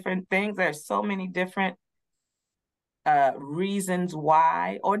many different things. There's so many different reasons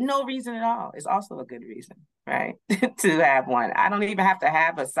why, or no reason at all is also a good reason, right? To have one. I don't even have to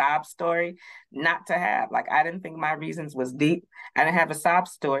have a sob story not to have. Like, I didn't think my reasons was deep. I didn't have a sob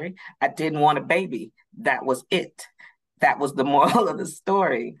story. I didn't want a baby. That was it. That was the moral of the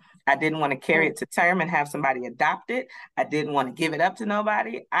story. I didn't want to carry it to term and have somebody adopt it. I didn't want to give it up to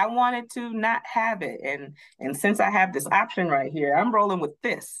nobody. I wanted to not have it. And since I have this option right here, I'm rolling with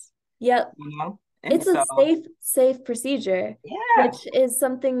this. Yep. It's a safe procedure, which is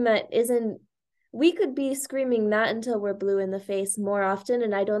something that isn't we could be screaming that until we're blue in the face more often,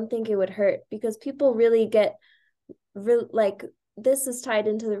 and I don't think it would hurt because people really get like this is tied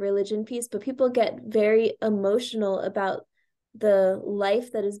into the religion piece, but people get very emotional about the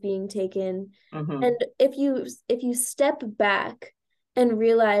life that is being taken. Mm-hmm. And if you step back and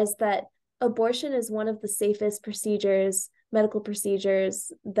realize that abortion is one of the safest medical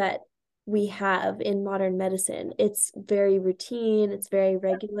procedures that we have in modern medicine. It's very routine, it's very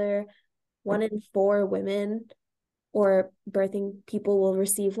regular. 1 in 4 women or birthing people will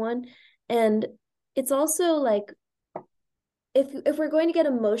receive one. And it's also like if we're going to get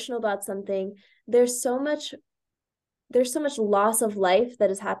emotional about something, there's so much loss of life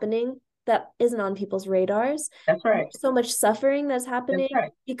that is happening that isn't on people's radars. That's right. There's so much suffering that's happening That's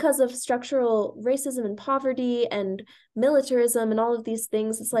right. because of structural racism and poverty and militarism and all of these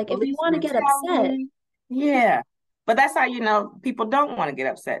things. It's like if you Police want to get upset, brutality. Yeah. But that's how you know people don't want to get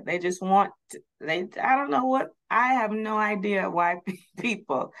upset. They just want I don't know what, I have no idea why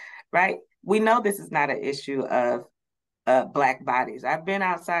people, right? We know this is not an issue of Black bodies. I've been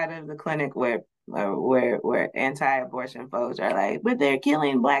outside of the clinic where anti-abortion folks are like, but they're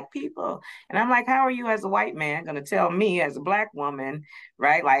killing Black people. And I'm like, how are you as a white man going to tell me as a Black woman,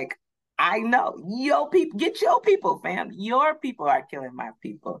 right? Like, I know your people, get your people, fam. Your people are killing my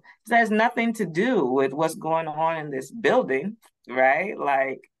people. This has nothing to do with what's going on in this building, right?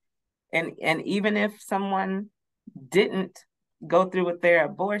 Like, and even if someone didn't go through with their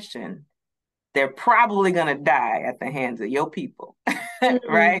abortion, they're probably going to die at the hands of your people.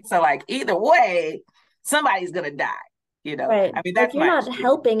 Right? So like either way, somebody's going to die, you know. right? I mean, Like that's you're my not issue.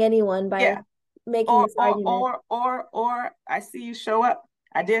 helping anyone by Yeah. making Or this or argument. or I see you show up.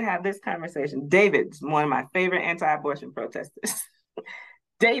 I did have this conversation. David's one of my favorite anti-abortion protesters.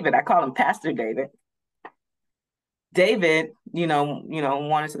 David, I call him Pastor David. David,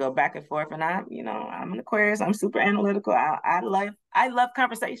 wanted to go back and forth, and I'm an Aquarius. I'm super analytical. I love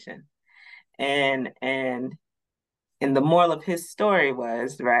conversation, and the moral of his story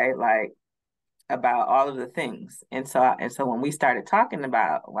was, right, like, about all of the things. And so when we started talking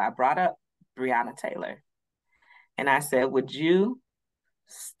about, well, I brought up Breonna Taylor, and I said, would you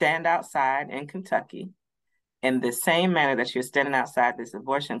stand outside in Kentucky in the same manner that you're standing outside this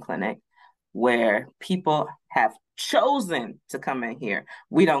abortion clinic where people have chosen to come in here?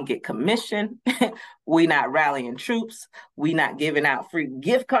 We don't get commission. We not rallying troops. We not giving out free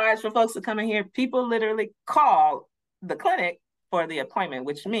gift cards for folks to come in here. People literally call the clinic for the appointment,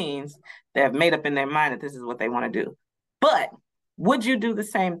 which means they have made up in their mind that this is what they want to do. But would you do the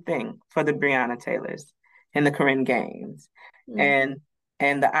same thing for the Breonna Taylors and the Corinne Gaines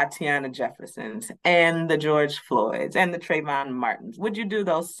and the Atiana Jeffersons and the George Floyds and the Trayvon Martins? Would you do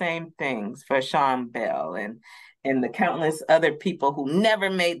those same things for Sean Bell and the countless other people who never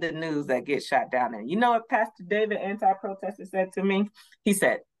made the news that get shot down? And you know what Pastor David, anti-protester, said to me? He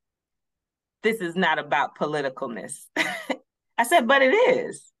said, this is not about politicalness. I said, but it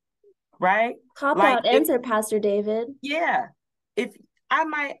is, right? Cop Like, out answer, Pastor David. Yeah. If I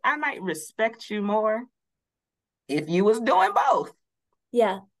might respect you more if you was doing both.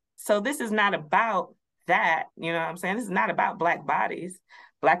 Yeah. So this is not about that, you know what I'm saying? This is not about Black bodies,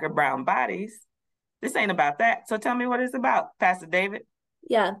 Black or brown bodies. This ain't about that. So tell me what it's about, Pastor David.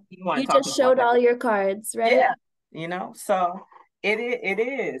 Yeah. You just showed all your cards, right? Yeah. So it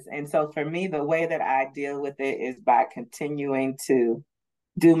is. And so for me, the way that I deal with it is by continuing to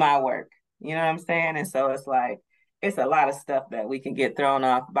do my work. You know what I'm saying? And so it's like, it's a lot of stuff that we can get thrown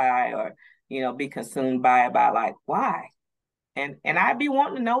off by, or, be consumed by, about like, why? And I'd be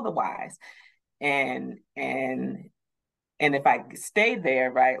wanting to know the whys. And if I stay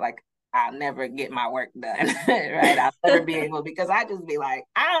there, right, like, I'll never get my work done, right? I'll never be able, because I just be like,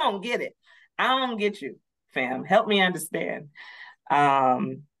 I don't get it. I don't get you, fam. Help me understand.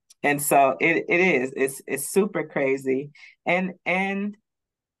 And so it's super crazy. And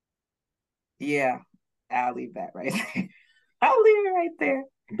yeah, I'll leave that right there. I'll leave it right there.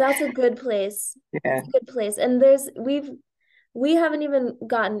 That's a good place. Yeah. That's a good place. And we haven't even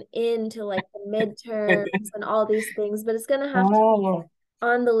gotten into like the midterms and all these things, but it's gonna have to be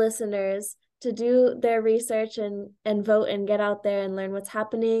on the listeners to do their research and vote and get out there and learn what's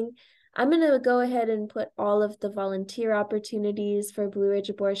happening. I'm gonna go ahead and put all of the volunteer opportunities for Blue Ridge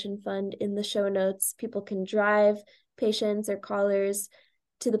Abortion Fund in the show notes. People can drive patients or callers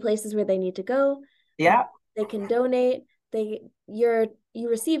to the places where they need to go. Yeah. They can donate. You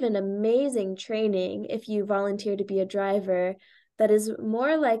receive an amazing training if you volunteer to be a driver that is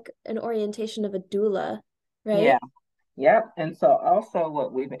more like an orientation of a doula, right? Yeah. Yep. And so also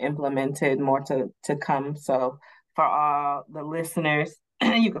what we've implemented more to come. So for all the listeners,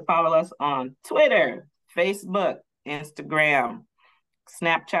 You can follow us on Twitter, Facebook, Instagram.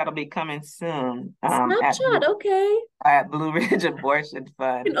 Snapchat will be coming soon. Snapchat, okay. At Blue Ridge Abortion I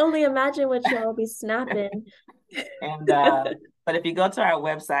Fund. can only imagine what you all be snapping. And but if you go to our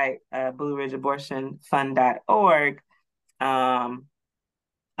website, blueridgeabortionfund.org, um,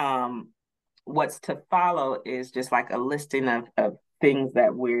 um, what's to follow is just like a listing of things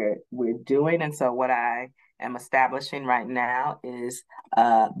that we're doing. And so what I am establishing right now is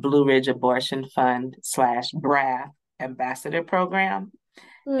Blue Ridge Abortion Fund / BRAF ambassador program.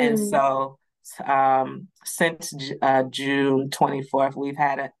 And so since June 24th, we've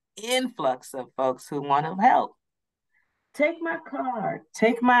had an influx of folks who want to help. Take my car,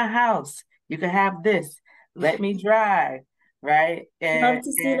 take my house. You can have this. Let me drive, right? Love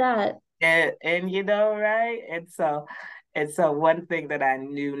to see that. And you know, right? And so one thing that I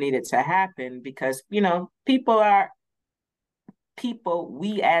knew needed to happen, because we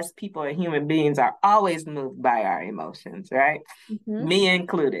as people and human beings are always moved by our emotions, right? Mm-hmm. Me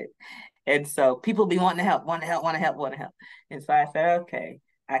included. And so people be wanting to help, want to help, want to help, want to help. And so I said, okay,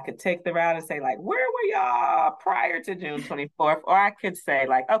 I could take the route and say, like, where were y'all prior to June 24th? Or I could say,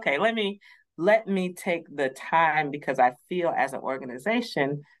 like, okay, let me take the time, because I feel as an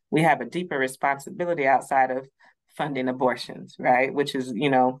organization, we have a deeper responsibility outside of funding abortions, right? Which is,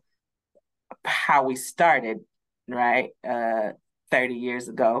 how we started, right? 30 years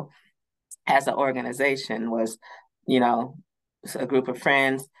ago as an organization was, a group of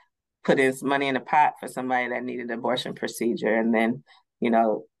friends put in some money in a pot for somebody that needed an abortion procedure. And then,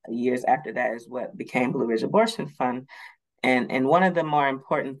 years after that is what became Blue Ridge Abortion Fund. And one of the more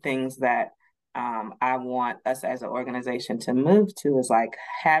important things that I want us as an organization to move to is like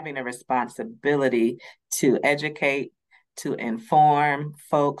having a responsibility to educate, to inform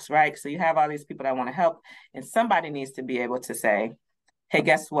folks, right? So you have all these people that want to help, and somebody needs to be able to say, hey,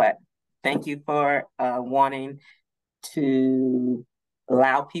 guess what? Thank you for wanting to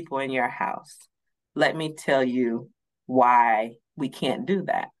allow people in your house. Let me tell you why we can't do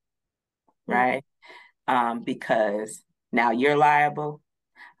that, right? Because now you're liable,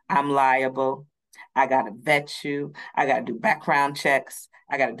 I'm liable. I got to vet you. I got to do background checks.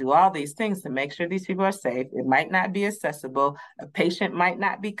 I got to do all these things to make sure these people are safe. It might not be accessible. A patient might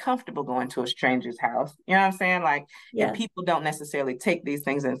not be comfortable going to a stranger's house. You know what I'm saying? Like, and people don't necessarily take these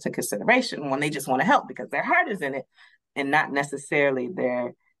things into consideration when they just want to help because their heart is in it and not necessarily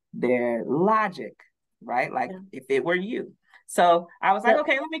their logic, right? Like if it were you. So I was like,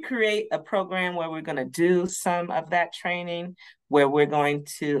 okay, let me create a program where we're going to do some of that training, where we're going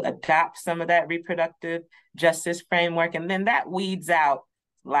to adopt some of that reproductive justice framework. And then that weeds out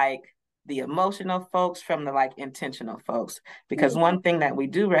like the emotional folks from the like intentional folks. Because one thing that we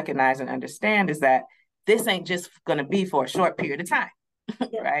do recognize and understand is that this ain't just going to be for a short period of time,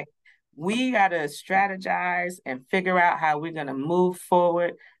 right? We got to strategize and figure out how we're going to move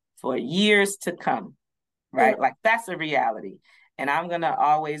forward for years to come, right? Like that's a reality. And I'm going to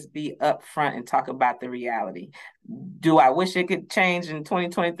always be upfront and talk about the reality. Do I wish it could change in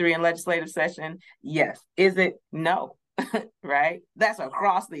 2023 in legislative session? Yes. Is it? No. Right? That's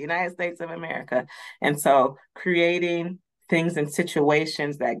across the United States of America. And so creating things and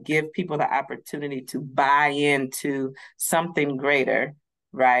situations that give people the opportunity to buy into something greater,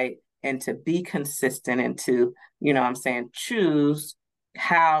 right? And to be consistent and to, choose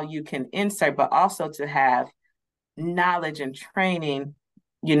how you can insert, but also to have knowledge and training,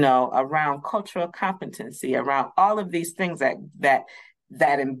 around cultural competency, around all of these things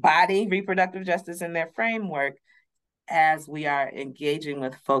that embody reproductive justice in their framework as we are engaging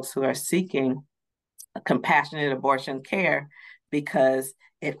with folks who are seeking compassionate abortion care, because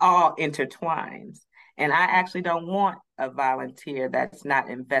it all intertwines. And I actually don't want a volunteer that's not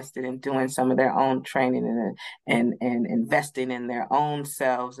invested in doing some of their own training and investing in their own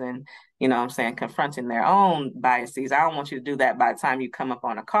selves and, confronting their own biases. I don't want you to do that by the time you come up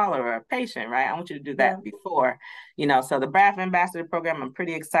on a caller or a patient, right? I want you to do that before, so the BRAF Ambassador Program, I'm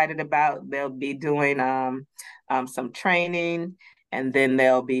pretty excited about. They'll be doing some training, and then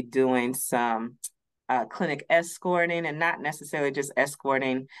they'll be doing some clinic escorting, and not necessarily just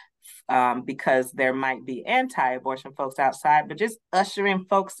escorting because there might be anti-abortion folks outside, but just ushering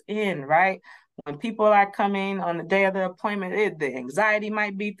folks in, right? When people are coming on the day of the appointment, the anxiety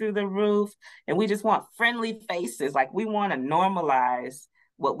might be through the roof, and we just want friendly faces. Like we want to normalize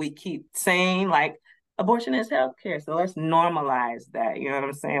what we keep saying, like abortion is healthcare. So let's normalize that. You know what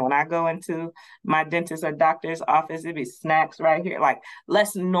I'm saying? When I go into my dentist or doctor's office, it'd be snacks right here. Like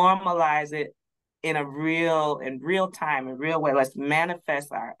let's normalize it in real time, in real way. Let's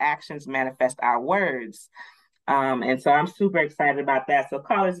manifest our actions, manifest our words And so I'm super excited about that. So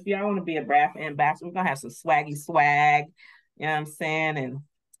callers, if y'all want to be a BRAF ambassador, we're gonna have some swaggy swag, you know what I'm saying? And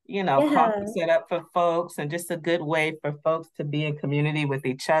coffee Yeah. set up for folks and just a good way for folks to be in community with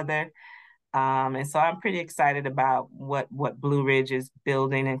each other. And so I'm pretty excited about what Blue Ridge is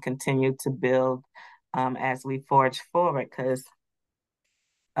building and continue to build as we forge forward, because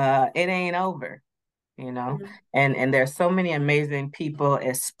it ain't over, you know. Yeah. And there's so many amazing people,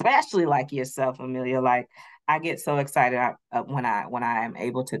 especially like yourself, Amelia. Like, I get so excited when I am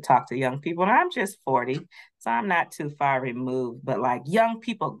able to talk to young people. And I'm just 40, so I'm not too far removed. But like, young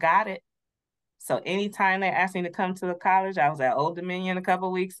people got it. So anytime they ask me to come to the college, I was at Old Dominion a couple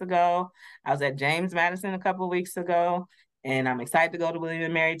of weeks ago. I was at James Madison a couple of weeks ago. And I'm excited to go to William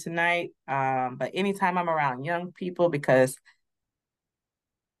and Mary tonight. But anytime I'm around young people, because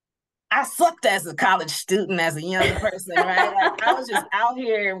I sucked as a college student, as a young person, right? Like, I was just out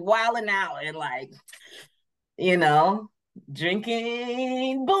here wilding out and like, you know,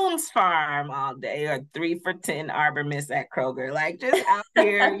 drinking Boone's Farm all day, or 3 for $10 Arbor Mist at Kroger. Like, just out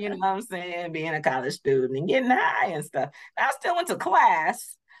here, you know what I'm saying, being a college student and getting high and stuff. I still went to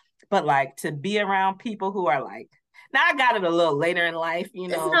class, but like, to be around people who are like, now I got it a little later in life,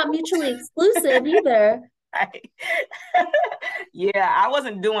 It's not mutually exclusive either. Right. Yeah, I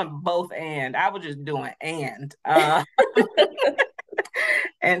wasn't doing both and I was just doing and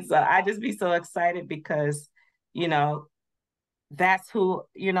so I just be so excited because, you know, that's who,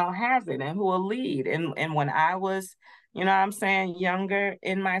 has it and who will lead. And when I was, what I'm saying, younger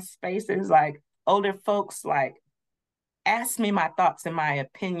in my spaces, like, older folks like asked me my thoughts and my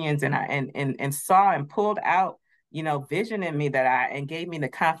opinions, and I and saw and pulled out, vision in me and gave me the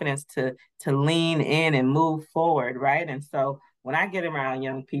confidence to lean in and move forward, right? And so when I get around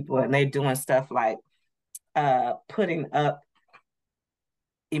young people and they doing stuff like putting up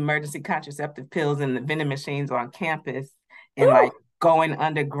emergency contraceptive pills in the vending machines on campus, and like Ooh. going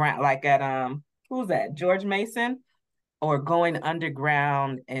underground, like at who's that, George Mason, or going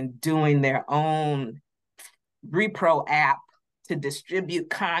underground and doing their own repro app to distribute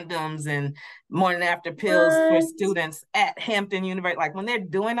condoms and morning after pills for What? students at Hampton University. Like, when they're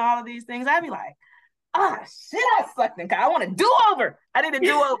doing all of these things, I'd be like, ah, shit, I sucked in. I want to do over. I need a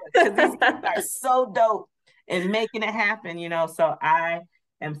do over, because these kids are so dope in making it happen, So I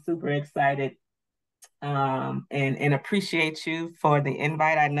am super excited, and appreciate you for the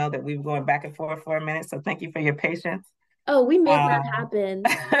invite. I know that we were going back and forth for a minute, so thank you for your patience. Oh, we made that Um, happen.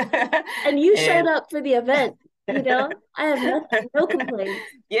 And you showed and up for the event, I have no complaints.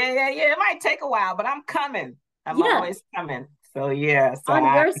 yeah. It might take a while, but I'm coming. I'm Yeah, always coming. So yeah, on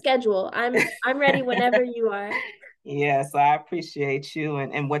your schedule. I'm ready whenever you are. yeah, so I appreciate you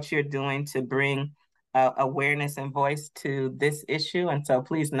and what you're doing to bring awareness and voice to this issue. And so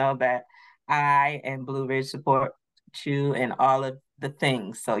please know that I and Blue Ridge support you in all of the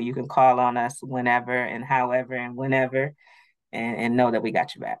things. So you can call on us whenever and however and whenever, and know that we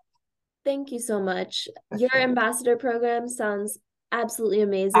got your back. Thank you so much. For Your sure. ambassador program sounds absolutely Oh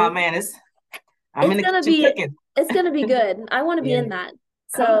amazing. man, I'm in It's the gonna kitchen be cooking. it's gonna be good. I want to be Yeah. in that. Come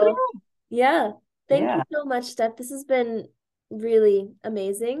So, through. yeah. Thank you Yeah. so much, Steph. This has been really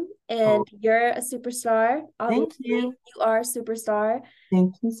amazing. Oh, And you're a superstar. thank Obviously, you. you are a superstar.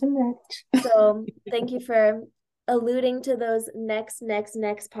 Thank you so much. So thank you for alluding to those next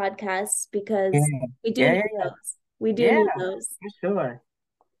podcasts, Yeah. because we do Yeah. need Yeah. those. We do Yeah, need those. for sure.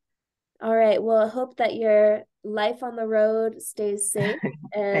 All right. Well, I hope that your life on the road stays safe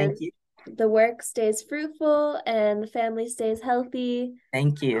and Thank you. the work stays fruitful and the family stays healthy,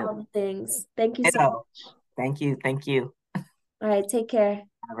 Thank you. all the things. Thank you so much. Ditto. Thank you. Thank you. All right. Take care.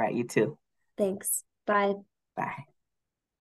 All right, you too. Thanks. Bye. Bye.